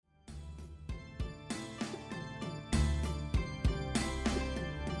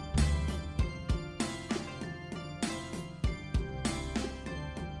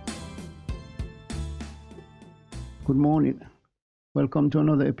Good morning. Welcome to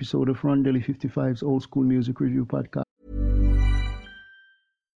another episode of Ron Daily 55's Old School Music Review Podcast.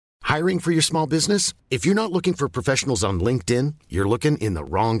 Hiring for your small business? If you're not looking for professionals on LinkedIn, you're looking in the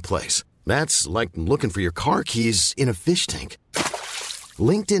wrong place. That's like looking for your car keys in a fish tank.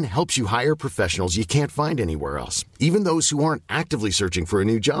 LinkedIn helps you hire professionals you can't find anywhere else, even those who aren't actively searching for a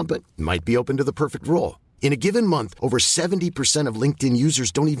new job but might be open to the perfect role. In a given month, over 70% of LinkedIn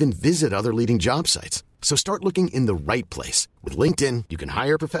users don't even visit other leading job sites. So start looking in the right place. With LinkedIn, you can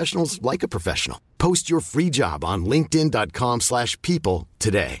hire professionals like a professional. Post your free job on linkedin.com/people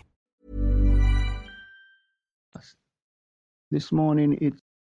today. This morning, it's,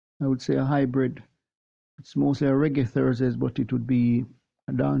 I would say, a hybrid. It's mostly a Reggae Thursdays, but it would be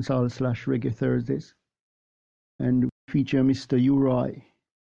a Dancehall / Reggae Thursdays. And we feature Mr. Uri.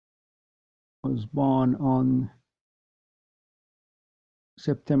 Was born on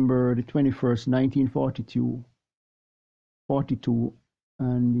September the 21st, 1942,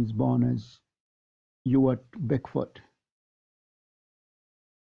 and he's born as Ewart Beckford,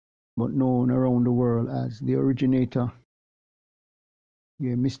 but known around the world as the originator.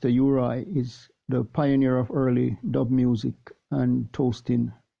 Yeah, Mr. Uri is the pioneer of early dub music and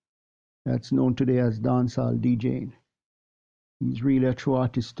toasting that's known today as dancehall DJing. He's really a true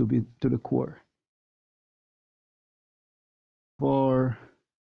artist to the core. For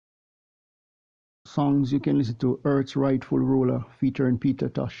songs, you can listen to Earth's Rightful Ruler featuring Peter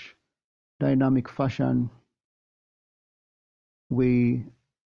Tosh, Dynamic Fashion, We're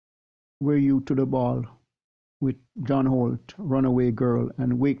You to the Ball with John Holt, Runaway Girl,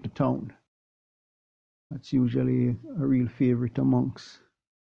 and Wake the Town. That's usually a real favorite amongst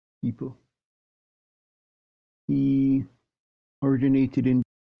people. He originated in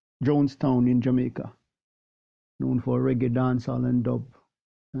Jonestown in Jamaica, known for reggae, dancehall, and dub,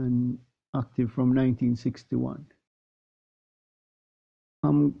 and active from 1961.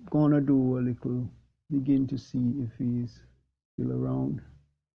 I'm gonna do a little digging to see if he's still around.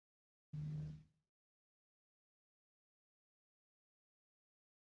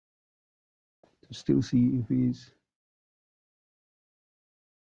 To still see if he's.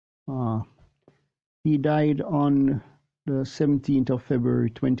 He died on the 17th of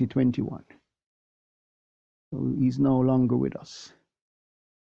February 2021. So he's no longer with us.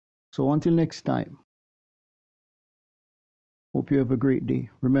 So until next time, hope you have a great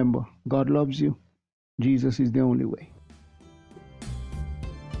day. Remember, God loves you. Jesus is the only way.